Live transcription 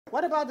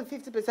What about the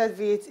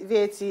 50%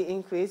 VAT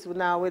increase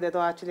now where they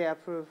don't actually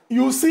approve?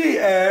 You see,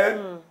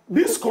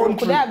 this country...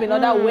 Could there have been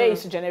other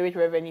ways to generate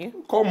revenue?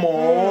 Come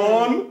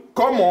on.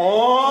 Come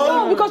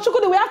on. No, because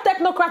Chukudi, we have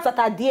technocrats that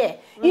are there.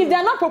 If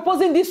they're not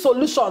proposing these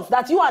solutions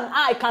that you and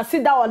I can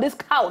sit down on this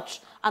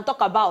couch and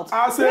talk about,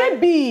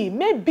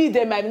 maybe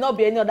there might not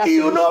be any other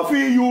solution. You know if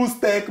you use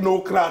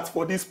technocrats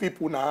for these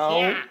people now.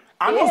 Yeah.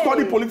 I don't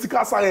study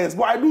political science,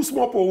 but I do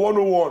small for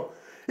 101.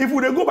 If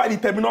we go by the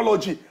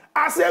terminology,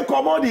 I say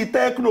come on the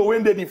techno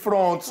when they the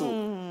front.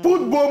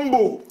 Put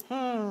bombo.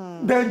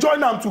 Then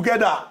join them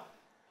together.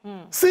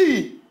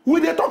 See, we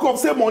they talk of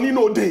say money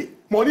no day.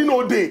 Money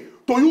no day.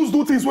 To use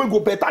do things when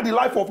go better the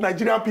life of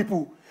Nigerian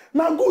people.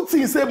 Now good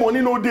thing say money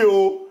no day,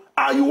 oh.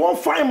 And you won't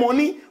find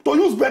money to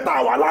use better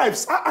our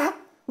lives.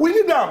 We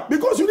need them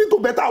because you need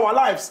to better our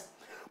lives.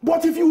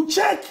 But if you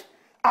check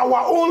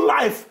our own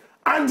life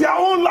and their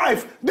own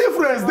life,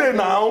 difference there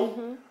now.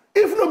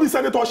 If no be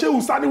Senator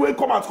Shehu Sani will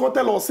come and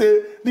tell us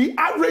say the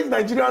average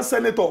Nigerian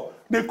senator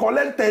they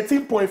collect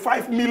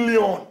 13.5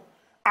 million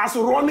as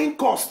running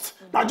cost.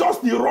 Now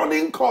just the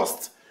running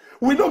cost.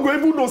 We don't go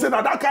even know say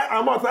that kind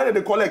of amount that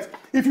they collect.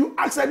 If you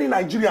ask any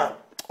Nigerian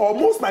or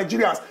most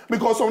Nigerians,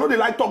 because some know they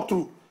like talk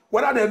to,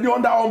 whether they be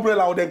under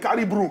umbrella or they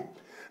carry broom,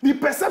 the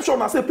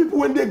perception I say people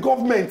when they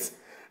government,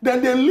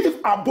 then they live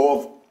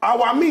above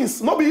our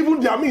means, not be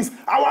even their means,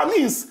 our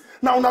means.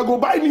 Now when I go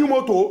buy new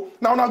motor,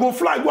 now when I go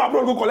fly, go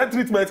abroad, go collect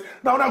treatment,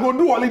 now when I go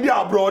do holiday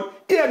abroad,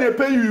 here they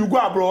pay you, you go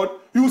abroad,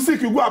 you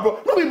sick, you go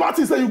abroad. Not be bad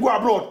thing say you go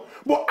abroad.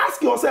 But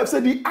ask yourself, say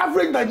the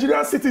average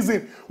Nigerian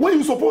citizen, when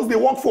you suppose they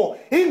work for,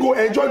 he go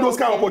enjoy those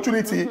kind of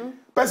opportunity.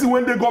 Person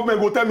when the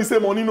government go tell me say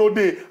money no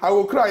day, I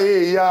will cry,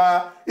 hey,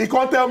 yeah. He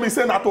can't tell me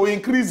say that to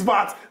increase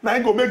VAT, now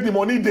he go make the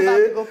money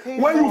day.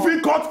 When you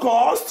feel cut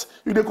cost,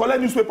 you dey collect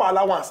newspaper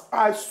allowance.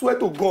 I swear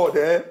to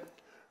God,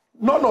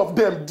 none of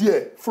them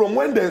there, from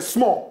when they're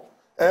small,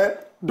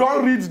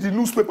 don't read the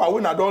newspaper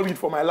when I don't read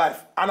for my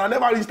life. And I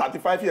never reached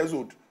 35 years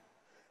old.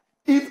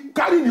 If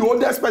carry the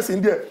oldest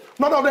person there,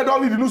 none of them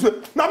don't read the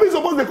newspaper. Now we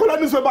suppose they collect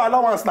newspaper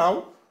allowance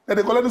now. And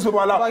they collect newspaper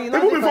allowance.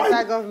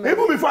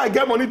 Even before I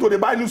get money to they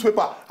buy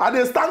newspaper, and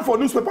they stand for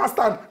newspaper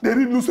stand, they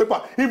read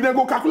newspaper. If they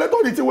go calculate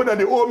all the thing when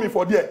they owe me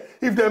for there,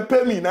 if they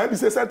pay me, now they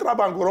say central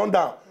bank go run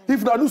down.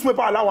 If the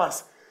newspaper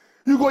allowance,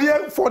 you go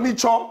here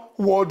furniture,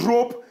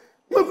 wardrobe.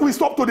 Make we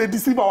stop to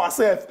deceive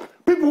ourselves.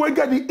 People will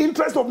get the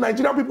interest of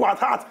Nigerian people at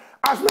heart.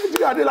 As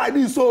Nigeria, they like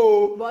this,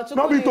 so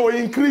not be to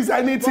increase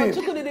anything.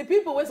 But the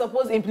people who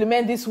suppose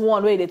implement this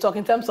one way they talk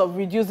in terms of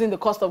reducing the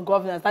cost of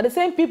governance are the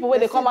same people where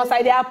they come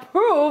outside, they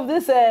approve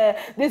this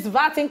this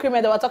VAT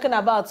increment that we're talking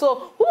about.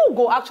 So who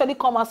go actually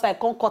come outside,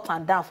 come cut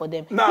and down for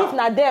them? Now, if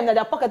not them, that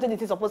their pocket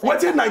is supposed to. What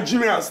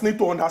Nigerians need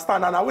to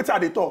understand, and what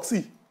they talk,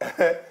 see,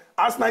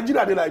 as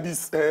Nigeria, they like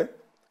this.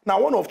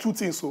 Now, one of two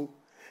things, so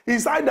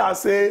it's either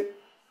say,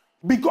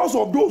 because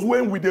of those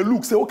when we they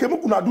look, say, okay, we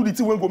can do the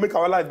thing when go make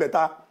our life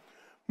better.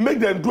 Make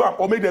them do it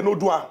or make them not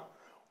do it.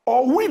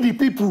 Or we the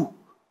people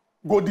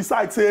go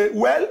decide, say,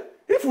 well,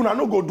 if we not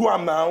go do it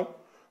now,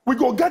 we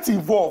go get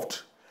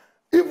involved.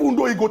 Even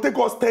though it go take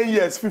us 10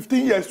 years,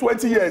 15 years,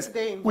 20 years,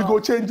 we go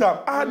change them.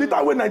 The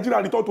time when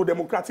Nigeria returned to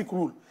democratic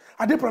rule,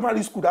 I did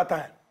primary school that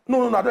time.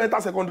 No, I don't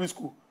enter secondary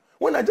school.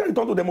 When Nigeria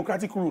returned to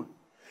democratic rule,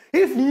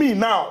 if me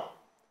now,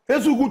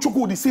 Ezugu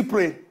Chukwu the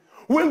Cyprian,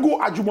 when go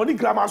Ajumoni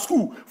Grammar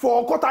School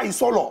for Okota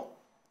Isolo,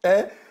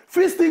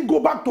 first thing go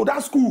back to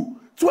that school,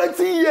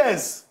 20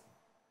 years.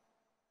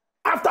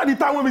 After the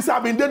time when we say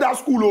I've been there that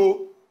school,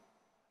 oh,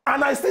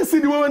 and I still see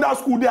the way when that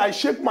school there, I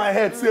shake my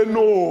head, say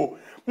no.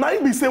 Now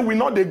if we say we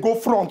not they go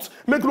front,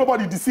 make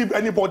nobody deceive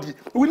anybody.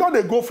 We not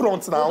they go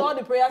front now. With all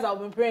the prayers I've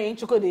been praying,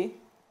 Chukudi.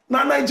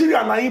 Now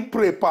Nigeria, now we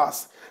pray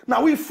pass.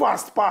 Now we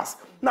fast pass.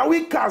 Now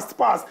we cast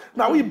pass.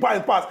 Now we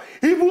bind pass.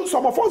 Even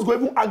some of us go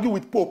even argue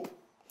with Pope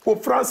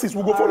Francis.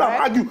 We go follow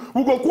and argue.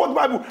 We go quote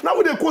Bible. Now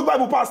we dey quote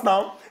Bible pass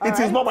now. It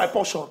is not my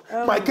portion.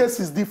 My case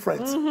is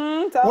different.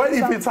 When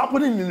if it's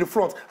happening in the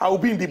front, I will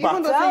be in the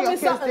back.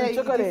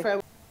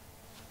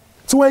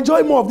 To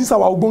enjoy more of these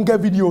our Ogbonge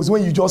videos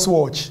when you just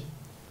watch,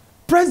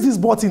 press this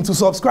button to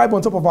subscribe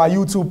on top of our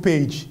YouTube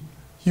page.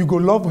 You go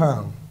love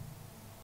am.